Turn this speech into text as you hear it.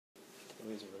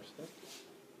always reverse that.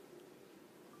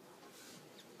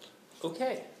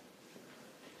 Okay.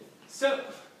 So,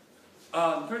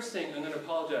 first thing, I'm going to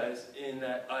apologize in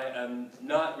that I am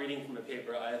not reading from a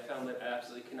paper. I have found that I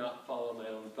absolutely cannot follow my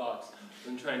own thoughts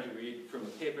when trying to read from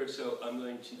a paper, so I'm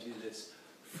going to do this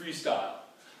freestyle.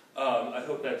 I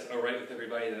hope that's all right with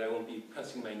everybody, that I won't be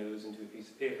pressing my nose into a piece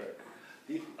of paper.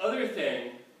 The other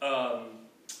thing,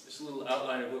 just a little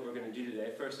outline of what we're going to do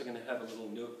today. First, I'm going to have a little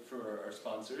note for our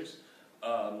sponsors.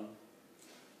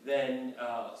 Then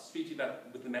speak to you about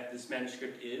what this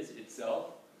manuscript is itself.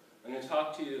 I'm going to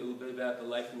talk to you a little bit about the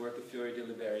life and work of Fiore de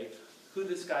Liberi, who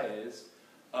this guy is.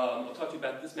 I'll talk to you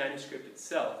about this manuscript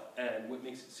itself and what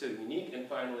makes it so unique. And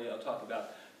finally, I'll talk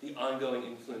about the ongoing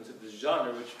influence of this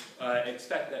genre, which I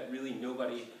expect that really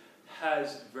nobody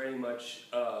has very much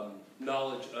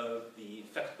knowledge of the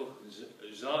textbook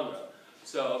genre.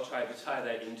 So I'll try to tie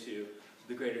that into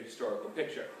the greater historical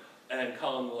picture. And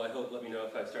Colin will, I hope, let me know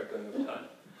if I start going over time.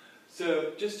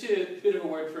 So just a bit of a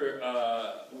word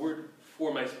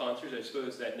for my sponsors. I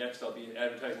suppose that next I'll be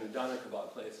advertising the Doner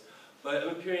Kebab place. But I'm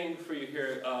appearing for you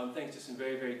here thanks to some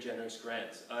very, very generous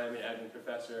grants. I'm an adjunct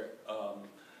professor.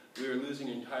 We are losing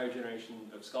an entire generation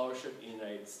of scholarship in the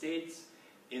United States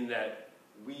in that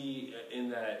we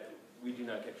do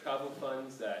not get travel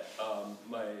funds, that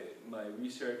my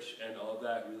research and all of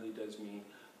that really does me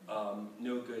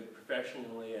no good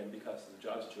professionally, and because of the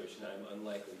job situation, I'm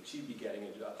unlikely to be getting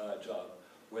a job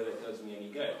where that does me any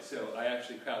good. So I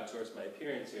actually crowdsourced my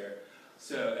appearance here.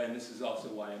 So, and this is also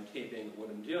why I'm taping what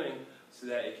I'm doing, so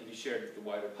that it can be shared with the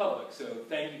wider public. So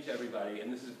thank you to everybody,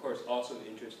 and this is of course also of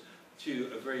interest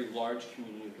to a very large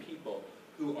community of people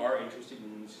who are interested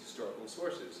in these historical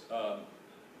sources.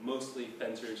 Mostly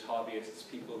fencers, hobbyists,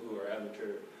 people who are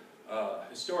amateur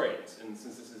historians. And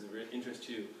since this is of interest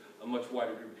to a much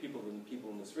wider group of people than the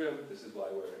people in this room, this is why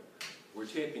we're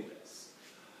taping this.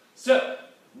 So,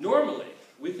 normally,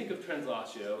 we think of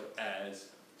Translatio as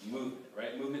movement,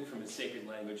 right? Movement from a sacred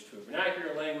language to a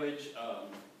vernacular language.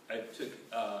 I took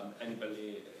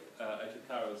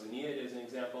Caro's Aeneid as an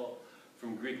example,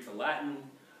 from Greek to Latin,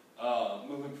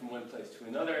 movement from one place to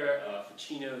another,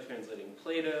 Ficino translating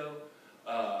Plato,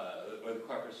 or the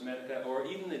Corpus Hermetica, or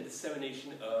even the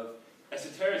dissemination of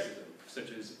esotericism,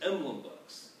 such as emblem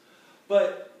books.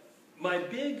 But my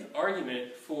big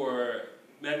argument for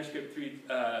manuscript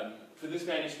for this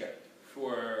manuscript,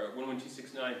 for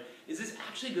 11269, is this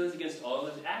actually goes against all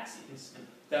of those axes.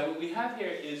 That what we have here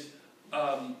is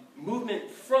movement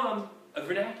from a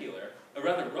vernacular, a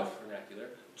rather rough vernacular,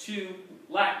 to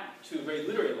Latin, to a very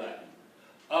literary Latin.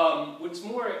 What's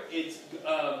more, it's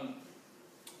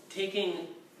taking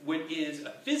what is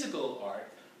a physical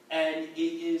art, and it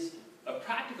is a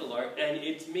practical art, and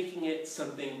it's making it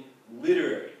something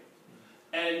literary.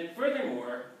 And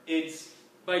furthermore, it's,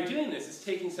 by doing this, it's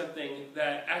taking something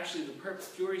that actually the purpose,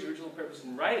 Fiore's original purpose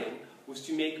in writing was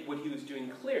to make what he was doing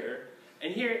clearer,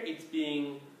 and here it's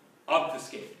being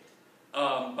obfuscated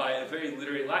by a very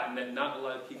literary Latin that not a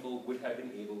lot of people would have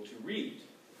been able to read.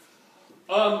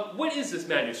 What is this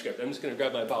manuscript? I'm just going to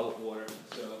grab my bottle of water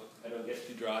so I don't get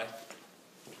too dry.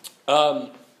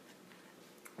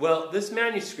 Well, this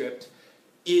manuscript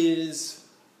is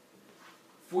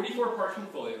 44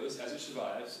 parchment folios as it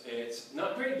survives. It's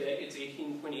not very big. It's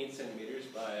 18.8 centimeters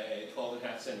by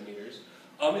 12.5 centimeters.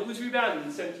 It was rebound in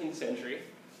the 17th century.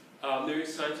 There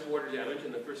is signs of water damage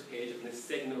on the first page, on the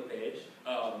Segno page.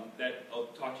 That I'll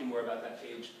talk to you more about that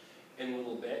page in a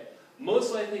little bit.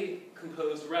 Most likely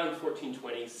composed around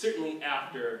 1420, certainly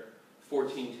after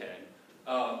 1410.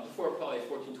 Before probably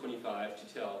 1425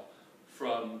 to tell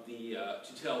from the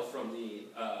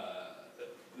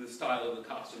style of the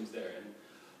costumes therein.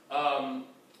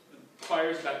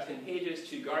 Requires about 10 pages,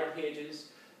 2 guard pages.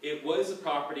 It was the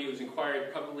property, it was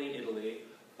acquired probably in Italy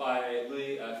by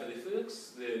Louis Philippe,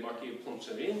 the Marquis of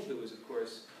Pontchartrain, who was, of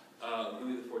course,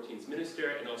 Louis XIV's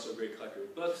minister and also a great collector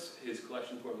of books. His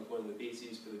collection forms one of the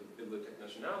bases for the Bibliothèque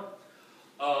Nationale.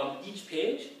 Each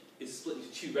page is split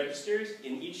into 2 registers,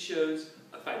 and each shows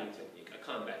a fighting technique, a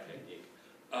combat technique,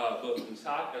 both on the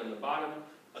top and on the bottom,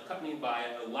 accompanied by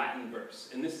a Latin verse.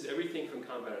 And this is everything from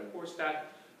combat on horseback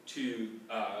to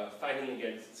fighting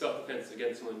against, self-defense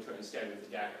against someone trying to stand with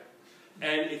a dagger.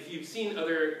 And if you've seen the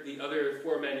other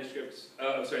 3 manuscripts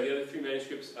of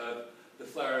The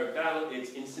Flower of Battle,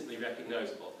 it's instantly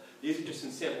recognizable. These are just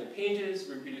some sample pages,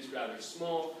 reproduced rather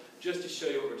small, just to show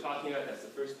you what we're talking about. That's the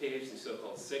first page, the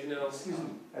so-called Segno. Excuse me,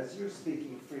 as you're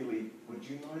speaking freely, would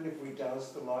you mind if we douse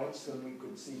the lights so we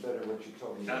could see better what you're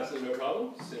talking about? Absolutely no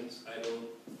problem, since I know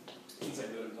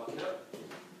what I'm talking about.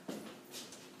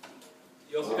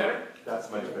 You also better? That's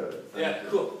much better. Yeah,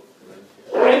 cool.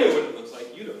 I know what it looks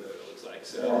like. You don't know what it looks like.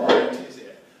 so I'm using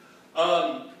it.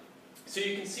 So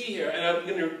you can see here, and I'm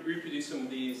going to reproduce some of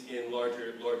these in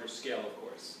larger scale, of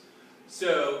course.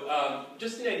 So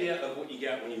just an idea of what you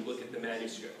get when you look at the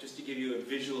manuscript, just to give you a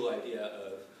visual idea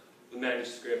of the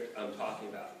manuscript I'm talking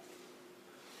about.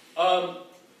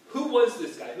 Who was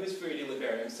this guy? Who is Fiore de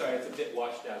Liberi? I'm sorry, it's a bit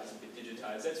washed out, it's a bit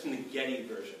digitized. That's from the Getty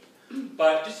version.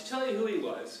 But just to tell you who he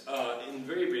was, in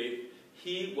very brief,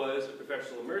 he was a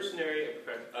professional mercenary,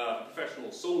 a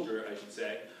professional soldier, I should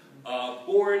say,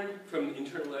 born from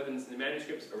internal evidence in the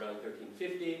manuscripts around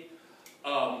 1350,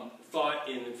 fought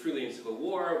in the Friulian Civil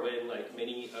War when, like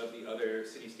many of the other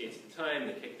city-states at the time,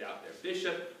 they kicked out their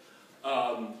bishop.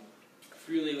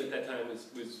 Friuli at that time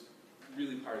was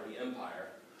really part of the empire.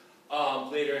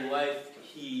 Later in life,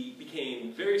 he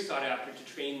became very sought after to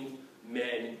train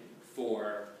men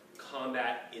for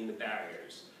combat in the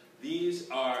barriers. These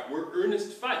were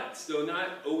earnest fights, though not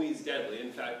always deadly.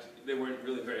 In fact, they weren't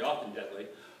really very often deadly.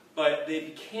 But they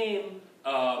became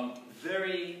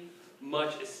very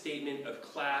much a statement of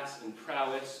class and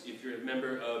prowess. If you're a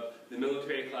member of the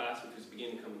military class, which was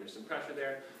beginning to come under some pressure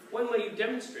there, one way you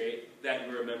demonstrate that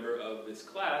you're a member of this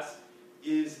class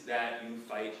is that you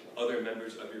fight other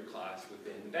members of your class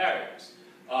within the barriers.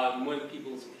 One of the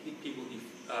people he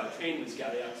trained was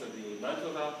Galeazzo di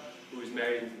Mantova, who was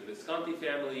married into the Visconti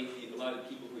family. A lot of the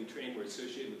people who he trained were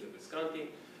associated with the Visconti,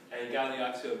 and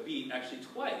Galeazzo beat actually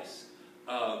twice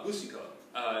Boucicaut,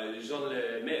 Jean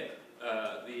de Maistre,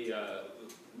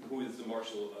 who was the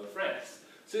Marshal of France.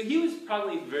 So he was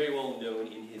probably very well known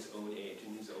in his own age,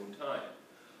 in his own time.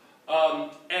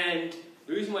 And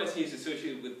the reason why he's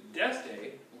associated with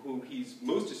D'Este, who he's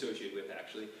most associated with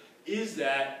actually, is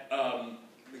that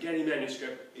the Getty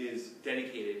manuscript is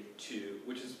dedicated to,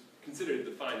 which is considered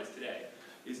the finest today,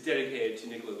 is dedicated to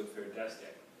Niccolo III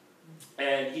d'Este.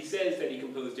 And he says that he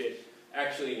composed it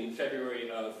actually in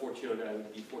February of 1409,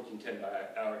 would be 1410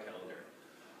 by our calendar.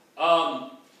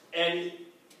 And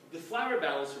the Flower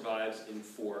Battle survives in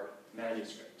 4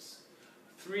 manuscripts.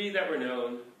 3 that were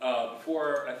known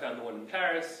before I found the one in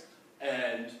Paris,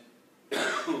 and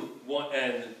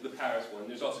the Paris one.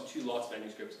 There's also 2 lost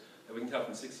manuscripts that we can tell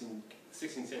from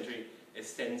 16th century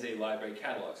Estense library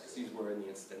catalogs, because these were in the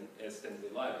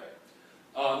Estense library.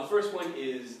 The first one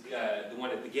is the one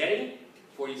at the Getty,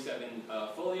 47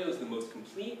 folios, the most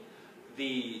complete,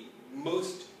 the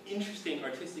most interesting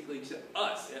artistically to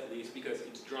us, at least, because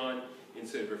it's drawn in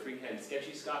sort of a freehand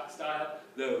sketchy style,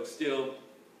 though still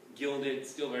gilded,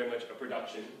 still very much a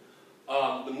production.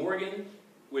 The Morgan,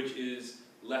 which is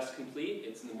less complete,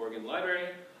 it's in the Morgan Library.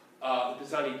 The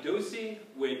Pisani Dossi,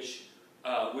 which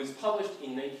was published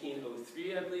in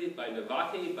 1903, I believe, by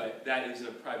Navati, but that is in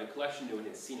a private collection. No one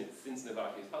has seen it since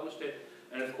Navati has published it.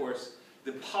 And of course,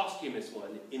 the posthumous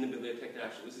one in the Bibliothèque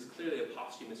Nationale. This is clearly a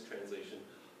posthumous translation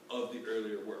of the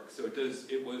earlier work. So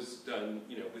it was done,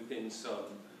 within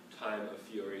some time of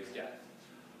Fiore's death.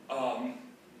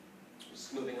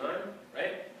 Just moving on,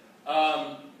 right?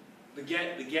 The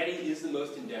Getty is the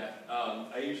most in depth.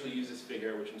 I usually use this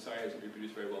figure, which I'm sorry hasn't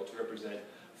reproduced very well, to represent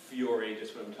Fiore,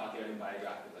 just when I'm talking about him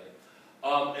biographically.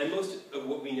 And most of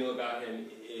what we know about him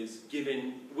is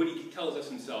given, what he tells us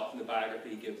himself in the biography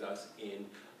he gives us in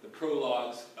the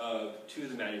prologues of 2 of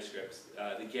the manuscripts,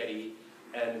 the Getty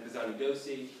and the Pisani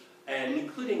Dossi, and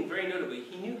including, very notably,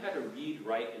 he knew how to read,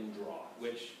 write, and draw,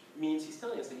 which means he's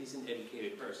telling us that he's an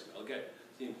educated person. I'll get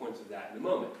to the importance of that in a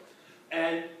moment.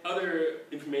 And other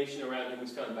information around him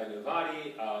was found by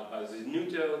Novati, by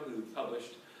Ziznuto, who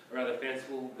published a rather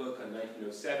fanciful book on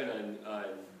 1907 on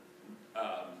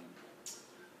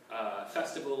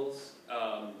festivals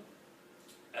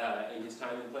in his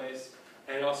time and place,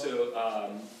 and also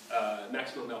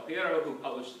Maximo Malpiero, who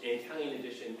published an Italian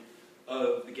edition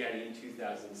of the Getty in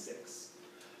 2006.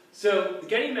 So the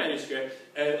Getty manuscript,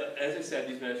 as I said,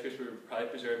 these manuscripts were probably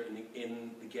preserved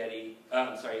in the Getty, in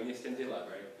the Estense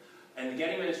Library. And the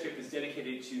Getty manuscript is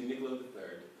dedicated to Niccolo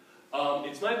III.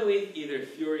 It's my belief either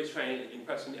Fiore is trying to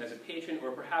impress him as a patron,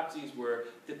 or perhaps these were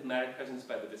diplomatic presents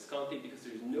by the Visconti, because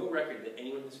there's no record that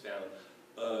anyone has found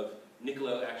of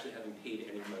Niccolo actually having paid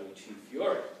any money to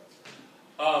Fiore.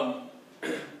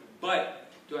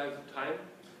 But, do I have time?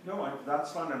 No,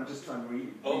 that's fine. I'm just trying to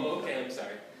read. Oh, okay, I'm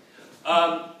sorry.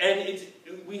 And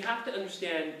we have to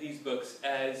understand these books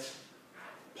as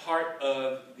part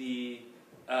of the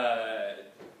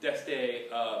D'Este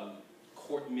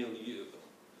court milieu.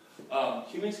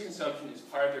 Humanist consumption is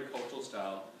part of their cultural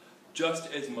style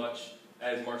just as much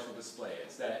as martial display.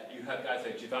 It's that you have guys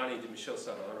like Giovanni di Michele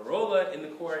Savonarola in the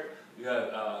court, you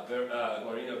have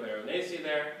Guarino Veronese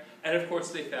there, and of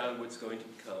course they found what's going to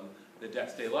become the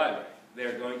D'Este Library.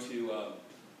 They're going to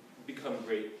become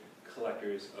great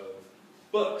collectors of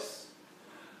books.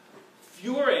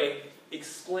 Fiore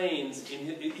explains,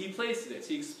 he plays this,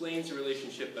 he explains the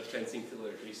relationship of fencing to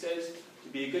literature. He says, to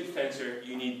be a good fencer,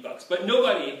 you need books. But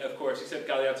nobody, of course, except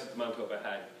Galeazzo de Mantua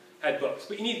had books.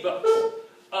 But you need books.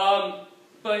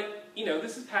 But, you know,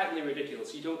 this is patently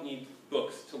ridiculous. You don't need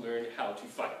books to learn how to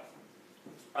fight.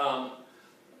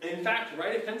 In fact, to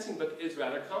write a fencing book is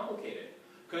rather complicated,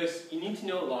 because you need to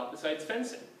know a lot besides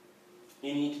fencing.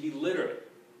 You need to be literate.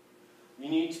 You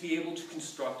need to be able to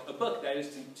construct a book, that is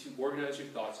to organize your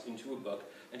thoughts into a book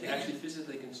and to actually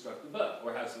physically construct the book,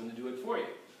 or have someone to do it for you.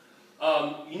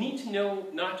 You need to know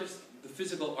not just the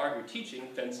physical art you're teaching,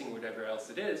 fencing, whatever else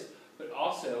it is, but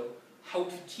also how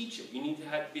to teach it. You need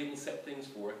to be able to set things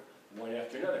forth one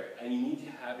after another, and you need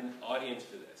to have an audience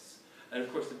for this. And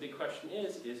of course the big question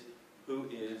is who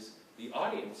is the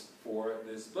audience for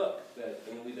this book? I'm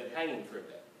going to leave that hanging for a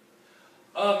bit.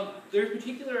 There are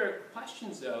particular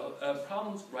questions, though, of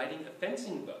problems writing a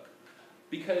fencing book,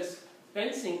 because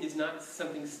fencing is not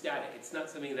something static. It's not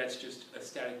something that's just a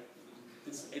static,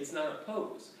 it's not a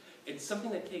pose. It's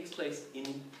something that takes place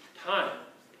in time,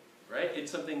 right?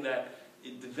 It's something that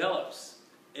it develops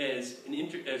as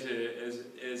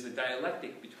a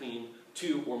dialectic between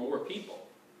two or more people.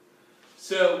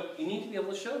 So you need to be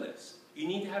able to show this. You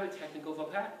need to have a technical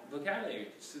vocabulary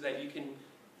so that you can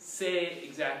say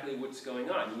exactly what's going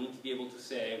on. You need to be able to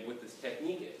say what this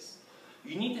technique is.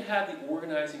 You need to have the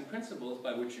organizing principles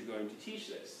by which you're going to teach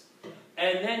this.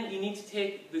 And then you need to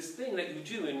take this thing that you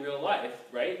do in real life,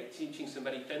 right? Teaching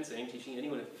somebody fencing, teaching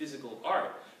anyone a physical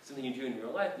art, something you do in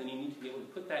real life, then you need to be able to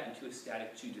put that into a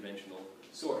static two-dimensional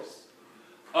source.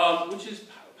 Which is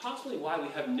possibly why we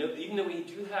have no, even though we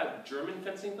do have German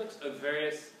fencing books of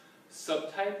various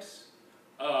subtypes,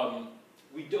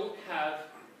 we don't have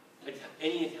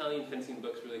any Italian fencing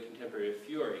books really contemporary of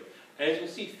Fiore. And as you'll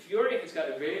see, Fiore has got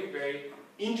a very, very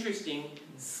interesting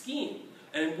scheme.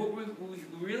 And what we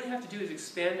really have to do is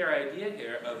expand our idea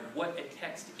here of what a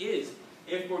text is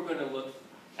if we're going to look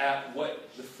at what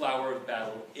the flower of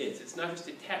battle is. It's not just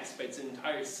a text, but it's an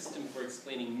entire system for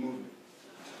explaining movement.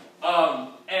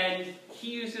 And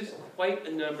he uses quite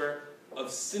a number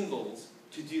of symbols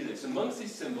to do this. Amongst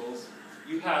these symbols,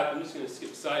 you have, I'm just going to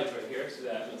skip sides right here so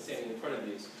that I'm not standing in front of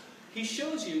these. He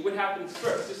shows you what happens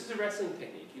first. This is a wrestling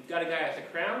technique. You've got a guy at the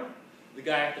crown. The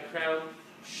guy at the crown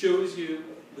shows you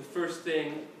the first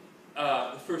thing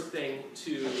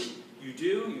to you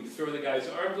do. You throw the guy's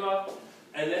arms off,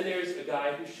 and then there's a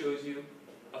guy who shows you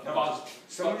a now,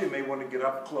 some of you may want to get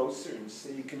up closer and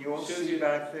see. Can you all see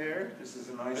back there? This is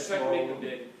a nice small... I tried to make them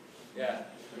big. Yeah.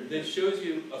 That shows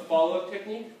you a follow-up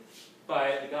technique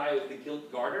by the guy with the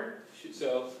gilt garter.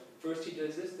 So first he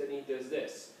does this, then he does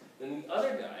this. Then the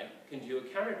other guy can do a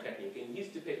counter technique, and he's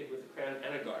depicted with a crown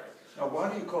and a garter. Now,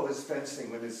 why do you call this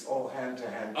fencing when it's all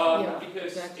hand-to-hand?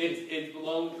 Because exactly.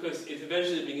 Because it's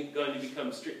eventually going to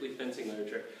become strictly fencing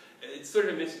literature. It is sort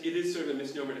of a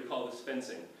misnomer to call this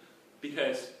fencing,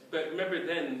 but remember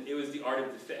then it was the art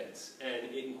of defense,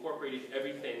 and it incorporated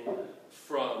everything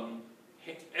from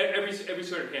every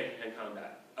sort of hand-to-hand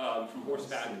combat, from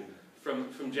horseback,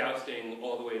 from jousting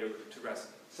all the way to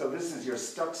wrestling. So this is you're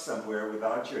stuck somewhere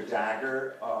without your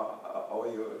dagger or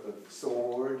your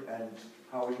sword, and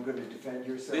how are you going to defend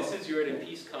yourself? This is you're at a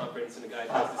peace conference and a guy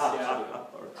tries to stab you,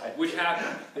 right. Which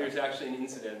happened. There's actually an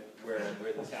incident where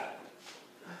this happened.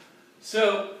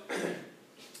 So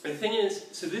the thing is,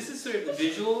 so this is sort of the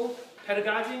visual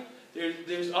pedagogy.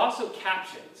 There's also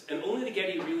captions, and only the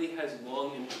Getty really has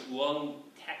long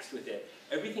text with it.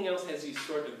 Everything else has these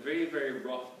sort of very, very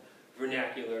rough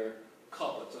vernacular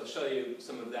couplets. I'll show you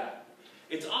some of that.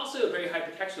 It's also very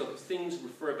hypertextual because things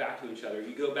refer back to each other.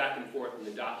 You go back and forth in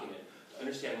the document to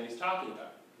understand what he's talking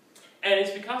about. And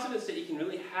it's because of this that you can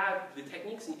really have the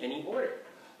techniques in any order.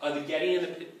 The Getty and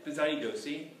the Pisani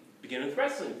Dossi begin with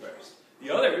wrestling first. The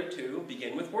other two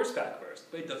begin with horseback first,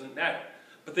 but it doesn't matter.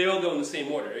 But they all go in the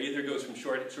same order. It either goes from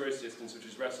shortest distance, which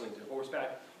is wrestling, to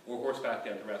horseback, or horseback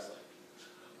down to wrestling.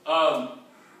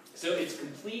 So it's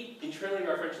complete internally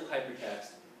referential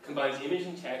hypertext, combines image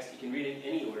and text, you can read it in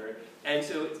any order, and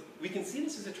so we can see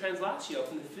this as a translatio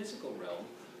from the physical realm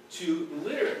to the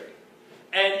literary.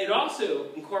 And it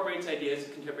also incorporates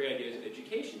contemporary ideas of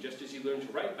education. Just as you learn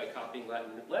to write by copying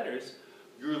Latin letters,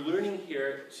 you're learning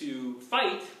here to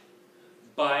fight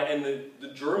by, and the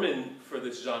German for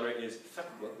this genre is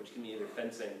Fechtbuch, which can be either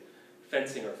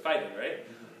fencing or fighting, right?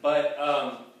 But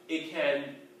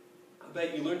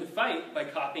but you learn to fight by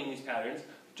copying these patterns,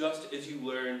 just as you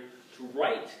learn to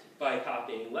write by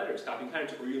copying letters, copying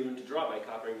patterns, or you learn to draw by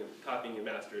copying your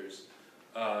master's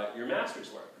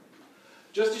work.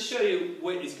 Just to show you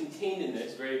what is contained in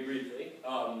this, very briefly,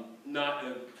 not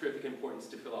of terrific importance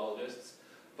to philologists,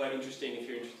 but interesting if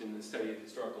you're interested in the study of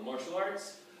historical martial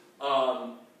arts.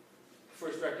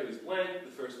 First recto is blank,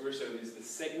 the first verso is the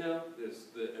signo.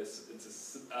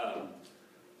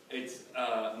 It's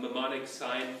a mnemonic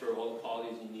sign for all the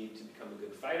qualities you need to become a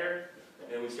good fighter.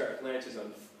 And we start with lances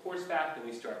on horseback, then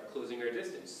we start closing our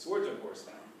distance. Swords on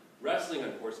horseback, wrestling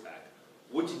on horseback.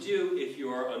 What to do if you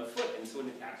are on foot and someone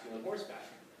attacks you on horseback.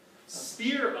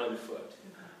 Spear on foot.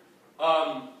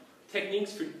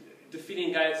 Techniques for defeating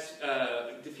a guy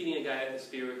with a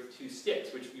spear with 2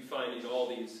 sticks, which we find in all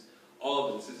of them.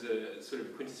 This is a sort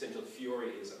of quintessential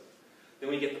Fioreism. Then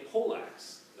we get the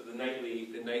poleaxe, the knightly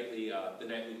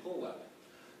pole weapon.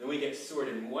 Then we get sword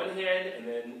in one hand, and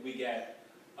then we get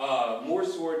more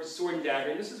sword and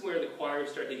dagger. And this is where the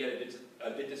choirs start to get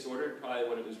a bit disordered, probably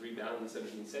when it was rebound in the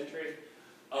 17th century.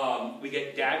 We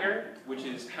get dagger, which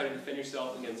is how to defend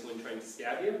yourself against someone trying to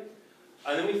stab you.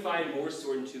 And then we find more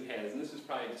sword in 2 hands, and this is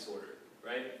probably disordered,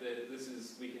 right?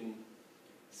 We can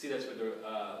see that's where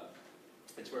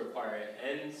the choir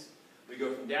ends. We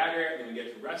go from dagger, then we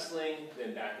get to wrestling,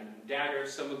 then back in dagger,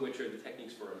 some of which are the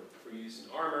techniques for use in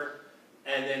armor.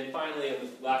 And then finally, on the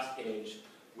last page,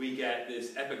 we get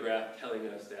this epigraph telling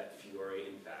us that Fiore,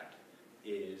 in fact,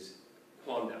 is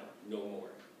quam no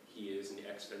more. He is an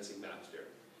ex-fencing master.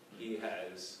 He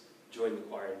has joined the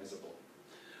choir invisible.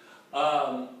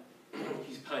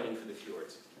 He's pining for the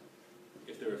fjords,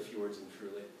 if there are fjords in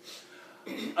Friuli.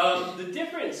 The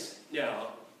difference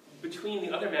now between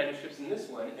the other manuscripts and this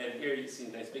one, and here you see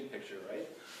a nice big picture, right,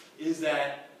 is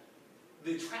that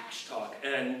the trash talk,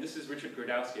 and this is Richard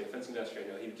Grodowski, a fencing master I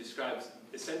know, he describes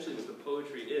essentially what the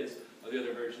poetry is of the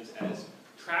other versions as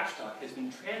trash talk has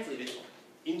been translated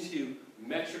into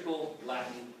metrical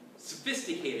Latin,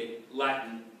 sophisticated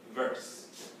Latin verse.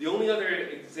 The only other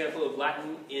example of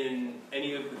Latin in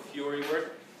any of the Fiore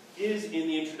work is in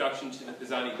the introduction to the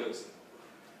Pisani Dosi.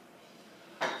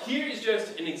 Here is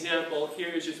just an example. Here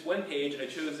is just one page. I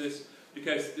chose this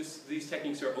because these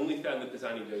techniques are only found in the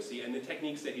Pisani Dosi, and the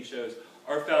techniques that he shows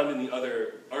are found in the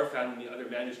other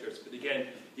manuscripts. But again,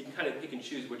 you can kind of pick and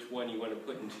choose which one you want to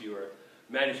put into your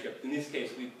manuscript. In this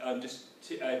case, we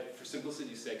for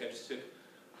simplicity's sake, I just took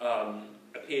a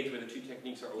page where the 2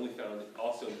 techniques are only found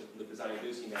also in the Pisani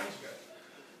Dosi manuscript.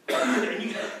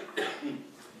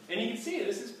 and you can see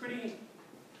this is pretty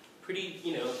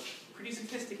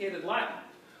sophisticated Latin.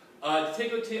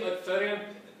 Tego te ut feriam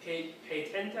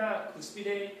petenta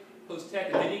cuspide post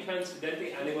tec dedicans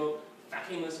studente animo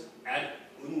facimus ad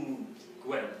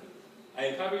unguent. I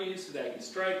uncover you so that I can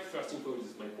strike, thrusting forward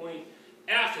is my point.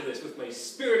 After this, with my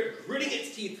spirit gritting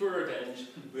its teeth for revenge,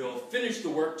 we will finish the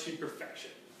work to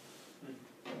perfection.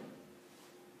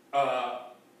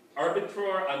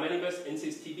 Arbitror amenibus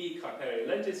insis tibi carpere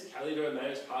lentis calidor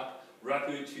manus hoc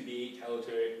rapu tubi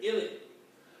calitur illi.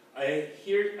 I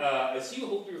see you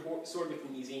hold your sword with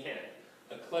an easy hand.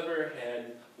 A clever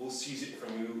hand will seize it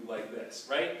from you like this,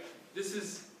 right? This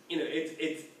is,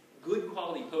 it's good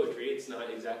quality poetry. It's not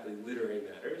exactly literary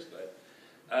matters, but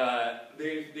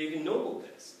they've ennobled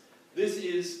this. This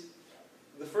is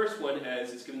the first one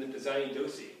as it's given the Pisani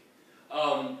Dosi.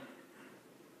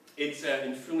 It's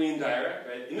in Friulian dialect,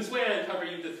 right? In this way I uncover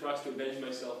you the thrust to avenge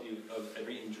myself of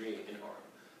every injury and harm.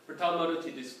 Per tal modo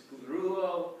te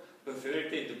discruo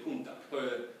preferite de punta,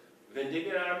 per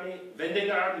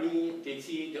vendigarmi de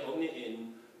ti de omne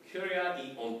in curia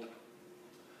di onta.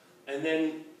 And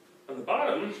then on the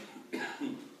bottom,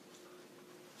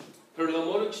 per lo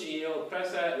modo che io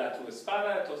pressa la tua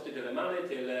spada, toste de la mano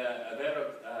te la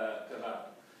avero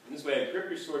cavato. In this way I grip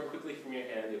your sword quickly from your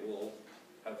hand, it will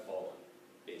have fallen,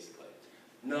 basically.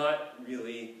 Not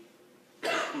really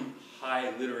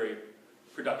high literary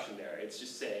production there. It's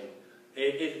just saying,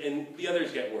 and the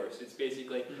others get worse. It's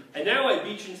basically, and now I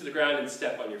beat you into the ground and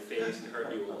step on your face and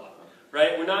hurt you a lot,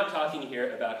 right? We're not talking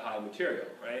here about high material,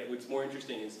 right? What's more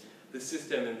interesting is the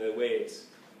system and the way it's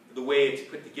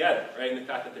put together, right? And the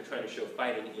fact that they're trying to show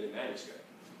fighting in a manuscript.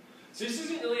 So this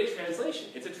isn't really a translation,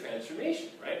 it's a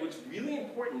transformation, right? What's really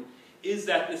important is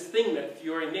that this thing that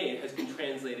Fiore made has been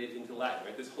translated into Latin,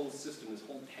 right? This whole system, this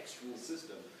whole textual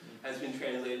system has been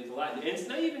translated into Latin. And it's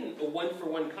not even a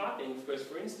one-for-one copying, because,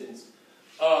 for instance,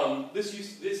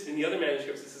 this in the other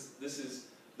manuscripts, this is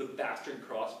the bastard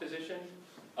cross position.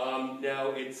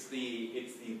 Now it's the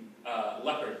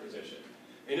leopard position.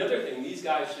 Another thing, these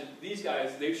guys,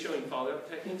 they're showing follow-up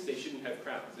techniques. They shouldn't have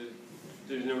crowns.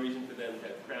 There's no reason for them to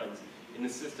have crowns in the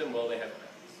system. Well, they have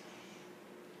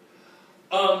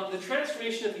crowns. The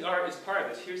transformation of the art is part of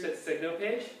this. Here's that Signo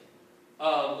page.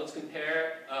 Let's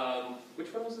compare,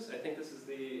 which one was this? I think this is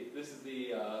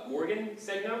the Morgan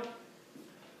segno.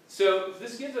 So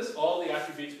this gives us all the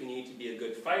attributes we need to be a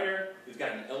good fighter. We've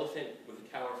got an elephant with a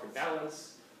tower for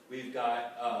balance. We've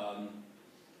got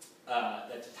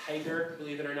that's a tiger,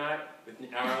 believe it or not, with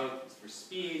an arrow for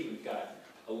speed. We've got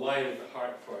a lion with a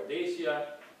heart for audacia.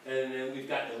 And then we've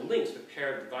got the lynx with a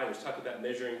pair of dividers. Talk about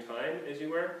measuring time, as you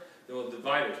were. Well,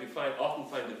 dividers. We often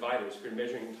find dividers for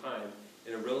measuring time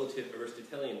in a relative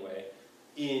Aristotelian way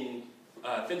in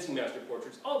fencing master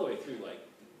portraits all the way through like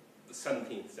the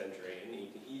 17th century and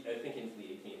I think into the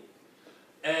 18th.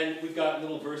 And we've got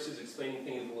little verses explaining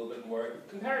things a little bit more.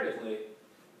 Comparatively,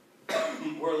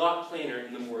 we're a lot plainer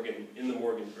in the Morgan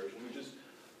version, which is,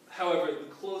 however, the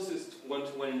closest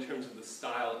one-to-one in terms of the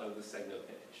style of the segno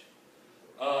page.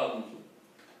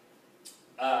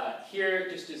 Here,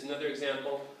 just as another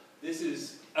example, this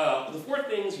is the 4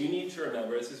 things you need to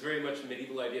remember. This is very much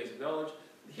medieval ideas of knowledge.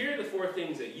 Here are the 4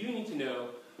 things that you need to know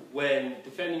when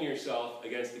defending yourself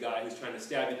against the guy who's trying to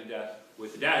stab you to death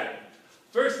with a dagger.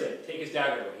 First thing, take his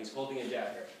dagger away. He's holding a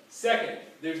dagger. Second,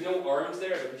 there's no arms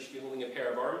there, but he should be holding a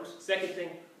pair of arms. Second thing,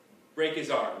 break his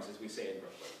arms, as we say in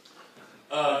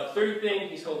Brooklyn. Third thing,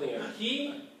 he's holding a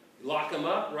key. Lock him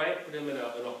up, right? Put him in a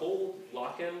hold,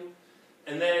 lock him.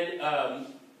 And then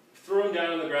throw him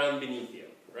down on the ground beneath you,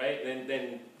 right?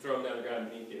 Then throw him down on the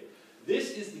ground beneath you.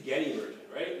 This is the Getty version,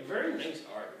 right? Very nice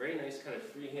art, very nice kind of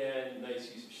freehand,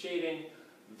 nice use of shading,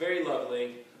 very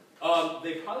lovely.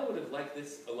 They probably would have liked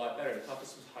this a lot better. They thought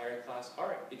this was higher class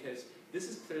art because this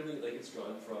is clearly like it's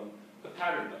drawn from a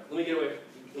pattern book. Let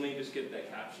me just get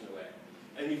that caption away.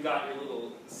 And you've got your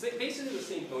little, basically the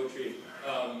same poetry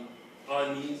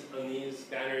on these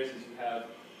banners as you have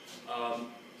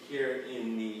here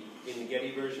in the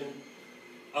Getty version.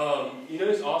 You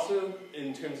notice also,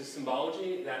 in terms of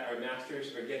symbology, that our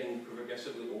masters are getting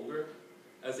progressively older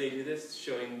as they do this,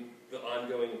 showing the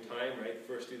ongoing of time, right?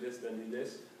 First do this, then do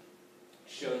this.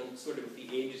 Showing sort of the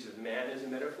ages of man as a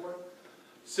metaphor.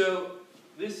 So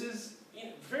this is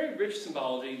very rich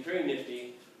symbology, very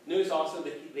nifty. Notice also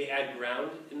that they add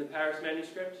ground in the Paris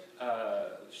manuscript,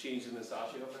 shades of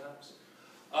Translatio perhaps.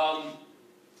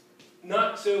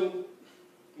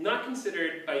 Not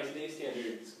considered by today's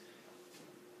standards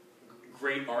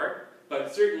great art,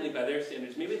 but certainly by their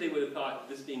standards, maybe they would have thought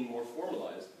this being more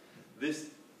formalized,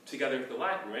 this together with the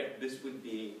Latin, right, this would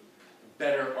be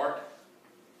better art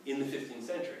in the 15th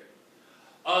century.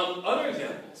 Other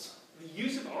examples, the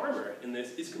use of armor in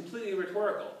this is completely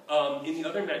rhetorical. In the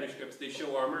other manuscripts, they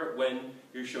show armor when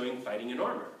you're showing fighting in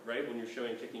armor, right, when you're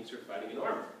showing techniques for fighting in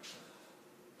armor.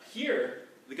 Here,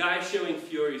 the guy showing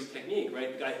Fiore's technique,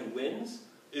 right, the guy who wins,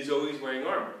 is always wearing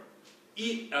armor.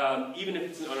 Even if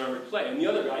it's an unarmored play, and the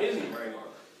other guy isn't wearing armor.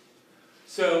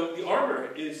 So the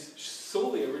armor is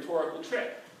solely a rhetorical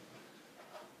trick.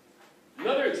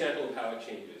 Another example of how it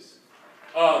changes.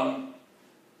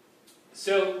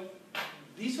 So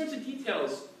these sorts of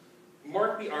details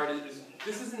mark the art as,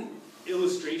 this isn't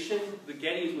illustration, the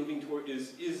Getty is moving toward,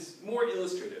 is more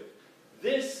illustrative.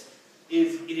 This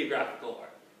is ideographical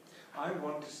art. I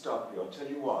want to stop you, I'll tell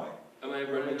you why. Am I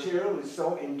The running? material is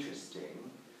so interesting,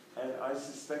 and I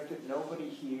suspect that nobody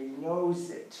here knows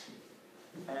it.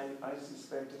 And I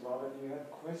suspect a lot of you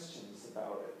have questions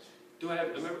about it. Do I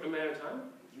have, am I out of time?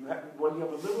 You have a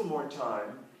little more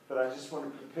time, but I just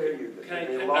want to prepare you that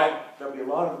there'll be a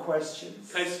lot of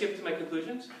questions. Can I skip to my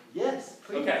conclusions? Yes,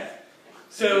 please. Okay.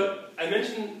 So I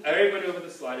mentioned, I already went over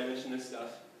the slide, I mentioned this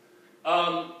stuff.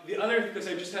 The other, because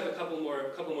I just have a couple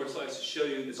more slides to show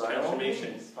you this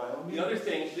transformation. By all means. The other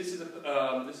thing, this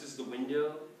is the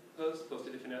window post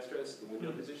de fenestras, the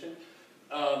window position.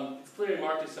 It's clearly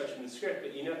marked as such in the script,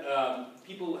 but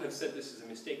people have said this is a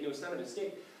mistake. No, it's not a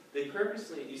mistake. They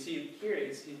purposely, you see here,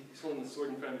 he's holding the sword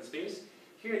in front of his face.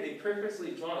 Here, they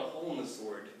purposely drawn a hole in the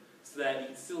sword so that you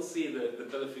can still see the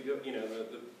bella figure,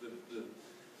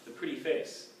 the pretty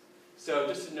face. So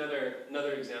just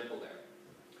another example there.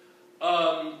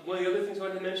 One of the other things I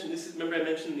wanted to mention, remember I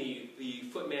mentioned the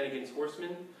footman against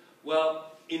horseman?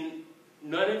 Well, in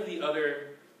none of the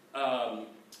other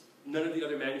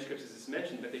manuscripts is this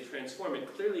mentioned, but they transform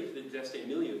it clearly to the D'Este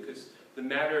milieu, because the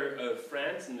matter of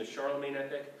France in the Charlemagne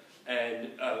epic, and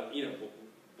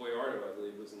Boiardo, I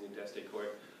believe, was in the D'Este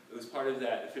court. It was part of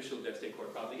that official D'Este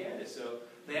court propaganda. So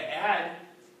they add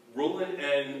Roland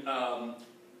and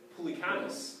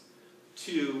Publicanus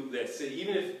to this. So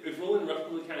even if Roland and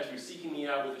Publicanus were seeking me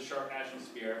out with a sharp ashen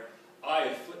spear, I,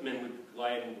 a footman, would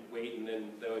lie in wait, and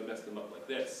then that would mess them up like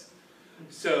this.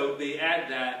 So they add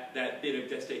that bit of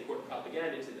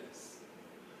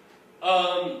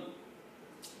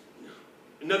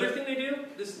Another thing they do,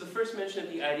 this is the first mention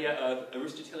of the idea of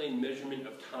Aristotelian measurement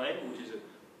of time, which is a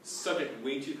subject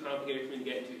way too complicated for me to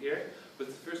get into here, but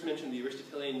it's the first mention of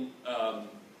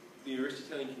the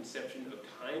Aristotelian conception of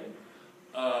time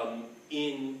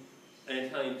in an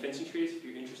Italian fencing treatise. If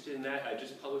you're interested in that, I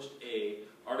just published an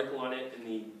article on it in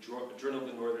the Journal of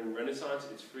the Northern Renaissance.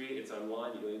 It's free, it's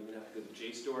online, you don't even have to go to the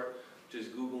JSTOR.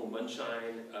 Just Google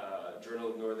Mondschein Journal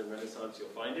of Northern Renaissance, you'll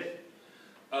find it.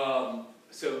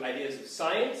 So ideas of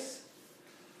science.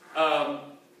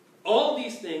 All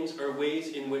these things are ways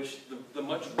in which the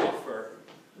much rougher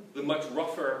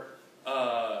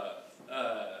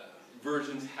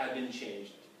versions have been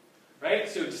changed. Right?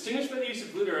 So distinguished by the use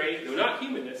of literary, though not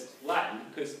humanist, Latin,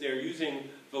 because they're using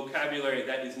vocabulary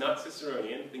that is not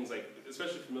Ciceronian, things like,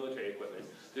 especially for military equipment.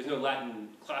 There's no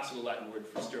classical Latin word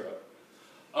for stirrup.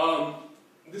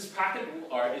 This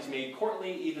practical art is made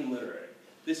courtly, even literary.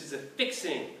 This is a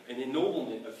fixing, an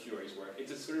ennoblement of Fiore's work.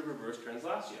 It's a sort of reverse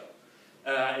translatio.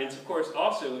 And it's, of course,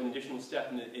 also an additional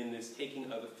step in this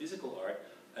taking of a physical art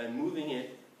and moving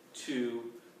it to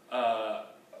a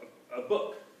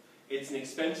book. It's an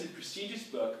expensive, prestigious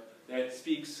book that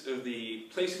speaks of the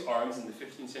place of arms in the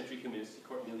 15th century humanistic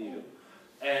court milieu.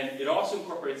 And it also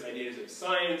incorporates ideas of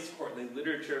science, courtly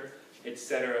literature,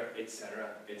 etc.,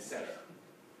 etc., etc.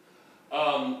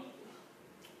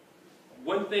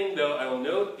 One thing, though, I will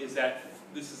note is that,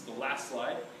 this is the last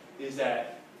slide, is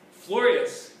that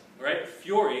Florius, right,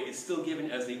 Fiore, is still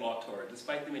given as the author,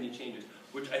 despite the many changes,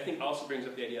 which I think also brings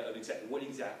up the idea of what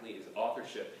exactly is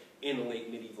authorship in a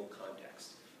late medieval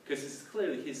context. Because this is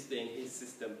clearly his thing, his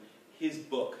system, his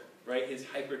book, right, his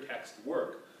hypertext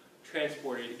work,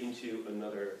 transported into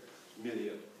another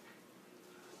milieu.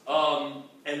 And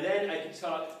then I could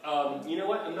talk, you know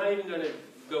what, I'm not even going to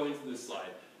go into this slide.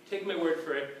 Take my word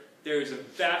for it. There's a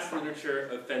vast literature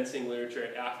of fencing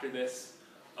literature after this.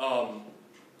 I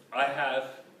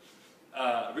have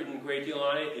written a great deal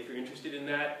on it. If you're interested in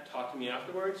that, talk to me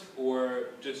afterwards, or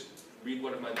just read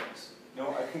one of my books. No,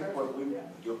 I think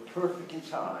you're perfectly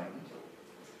timed,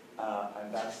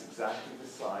 and that's exactly the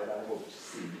slide I hope to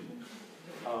see,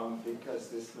 because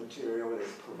this material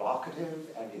is provocative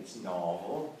and it's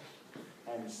novel,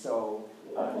 and so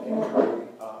anyway,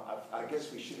 I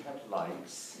guess we should have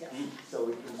lights, so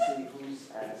we can see who's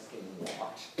asking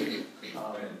what.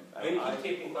 Maybe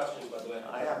keep taking questions, by the way.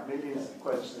 I have millions of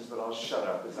questions, but I'll shut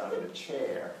up as I'm the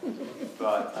chair.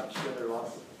 But I'm sure there are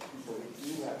lots of people who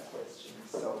do have questions,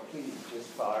 so please just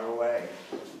fire away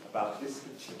about this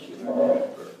particular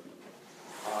paper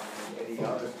and any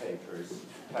other papers.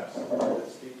 Perhaps some other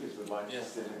speakers would like to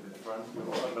sit in the front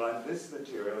row. But this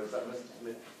material is, I must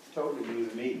admit, totally new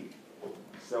to me.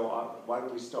 So why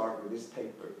don't we start with this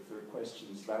paper, if there are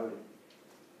questions about it?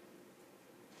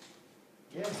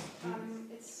 Yes,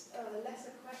 it's less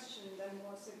a question than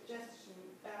more a suggestion.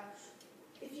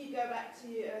 If you go back to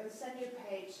the senior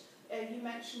page, you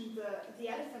mentioned the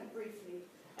elephant briefly,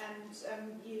 and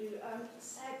you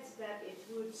said that it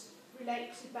would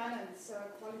relate to balance, so a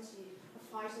quality a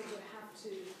fighter would have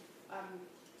to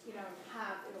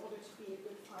have in order to be a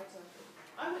good fighter.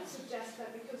 I would suggest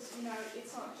that because,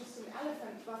 it's not just an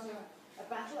elephant, but a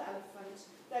battle elephant,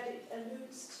 that it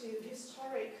alludes to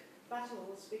historic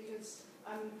battles, because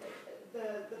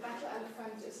the battle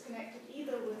elephant is connected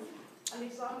either with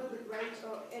Alexander the Great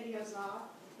or Eleazar,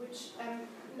 which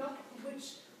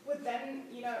would then,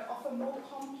 offer more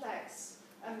complex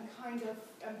kind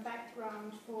of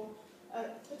background for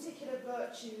particular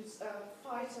virtues a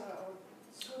fighter or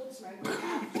swordsman would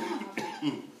have to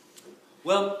have.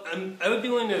 Well, I would be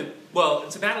willing to, well,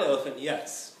 it's a battle elephant,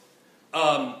 yes.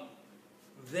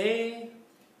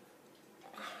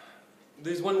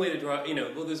 There's one way to draw,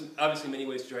 well, there's obviously many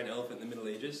ways to draw an elephant in the Middle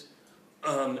Ages.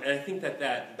 And I think that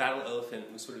battle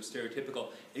elephant was sort of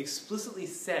stereotypical. It explicitly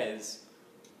says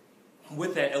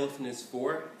what that elephant is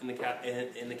for in the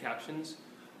captions.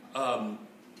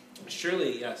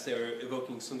 Surely, yes, they were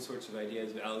evoking some sorts of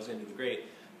ideas of Alexander the Great.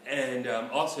 And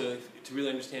also, to really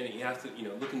understand it, you have to,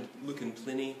 look in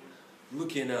Pliny,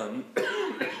 look in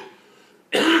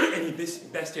any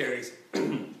bestiaries.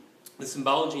 The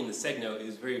symbology in the Segno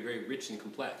is very, very rich and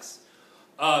complex.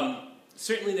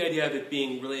 Certainly the idea of it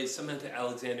being related somehow to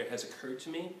Alexander has occurred to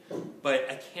me, but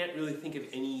I can't really think of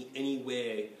any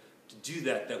way to do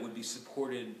that would be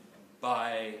supported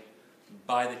by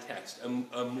the text.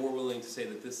 I'm more willing to say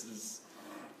that this is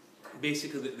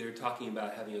basically that they're talking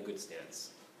about having a good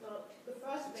stance. Well, the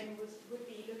first thing would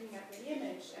be looking at the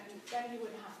image, and then you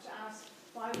would have to ask,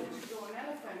 why would you draw an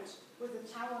elephant with a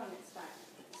tower on its back?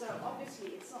 So obviously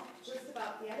it's not just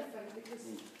about the elephant, because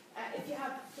if you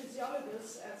have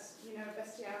physiologus, as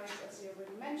bestiaries, as you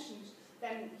already mentioned,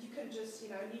 then you can just,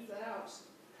 leave that out.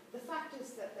 The fact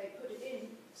is that they put it in,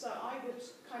 so I would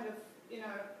kind of,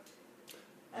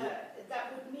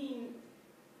 that would mean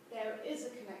there is a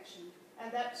connection,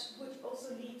 and that would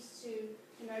also lead to,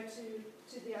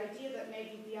 to the idea that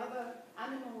maybe the other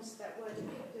animals that were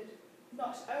depicted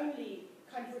not only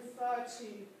kind of refer to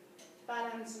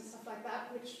balance and stuff like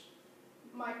that, which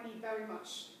might be very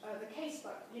much the case,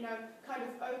 but, kind of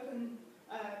open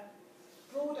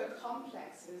broader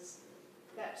complexes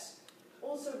that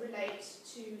also relate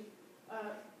to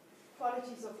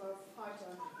qualities of a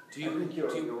fighter. I think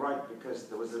you're right, because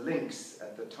there was a lynx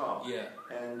at the top. Yeah.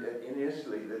 And in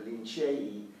Italy, the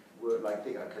Lincei were like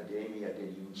the Accademia dei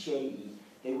Lincei.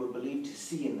 They were believed to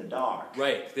see in the dark.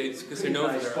 Right, because they're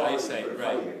known for their eyesight,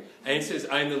 right? And it says,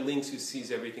 "I'm the lynx who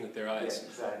sees everything with their eyes." Yeah,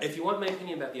 exactly. If you want my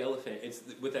opinion about the elephant, it's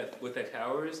what that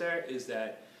tower is there is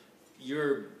that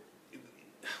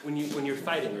when you're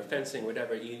fighting or fencing,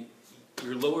 whatever,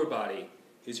 your lower body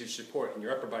is your support, and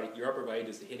your upper body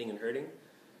does the hitting and hurting,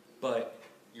 but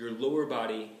your lower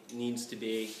body needs to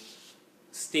be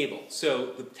stable.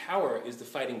 So the tower is the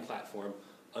fighting platform.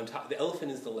 On top, the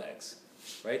elephant is the legs,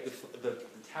 right? The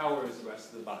tower is the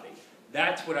rest of the body.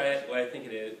 That's what I think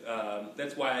it is.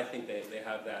 That's why I think they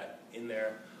have that in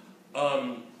there.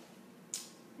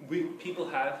 People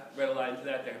have read a lot into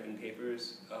that. There have been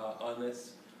papers on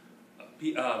this.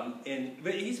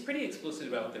 But he's pretty explicit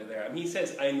about what they're there. I mean, he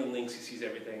says, "I'm the lynx who sees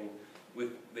everything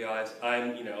with the eyes. I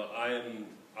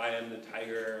am the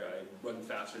tiger. I run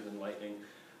faster than lightning."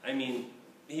 I mean,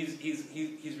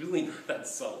 he's really not that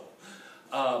subtle.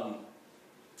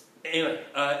 Anyway,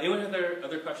 anyone have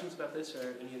other questions about this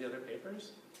or any of the other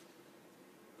papers?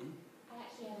 I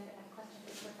actually had a question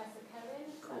for Professor Cohen.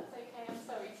 Cool. That's okay. I'm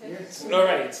sorry to. Yes. All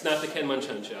right, it's not the Ken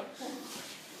Mondschein show.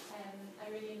 I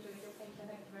really enjoyed your paper.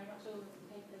 Thank you very much, all of the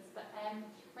papers. But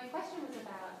my question was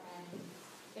about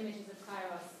images of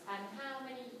Kairos and how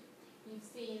many you've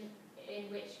seen in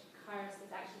which Kairos is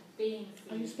actually being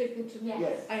seen. Are you speaking to me?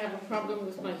 Yes. I have a problem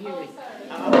with my hearing.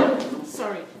 Oh,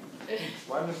 Sorry.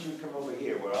 Why don't you come over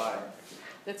here where I am?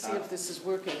 Let's see if this is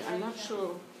working. I'm not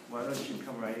sure. Why don't you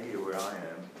come right here where I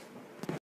am?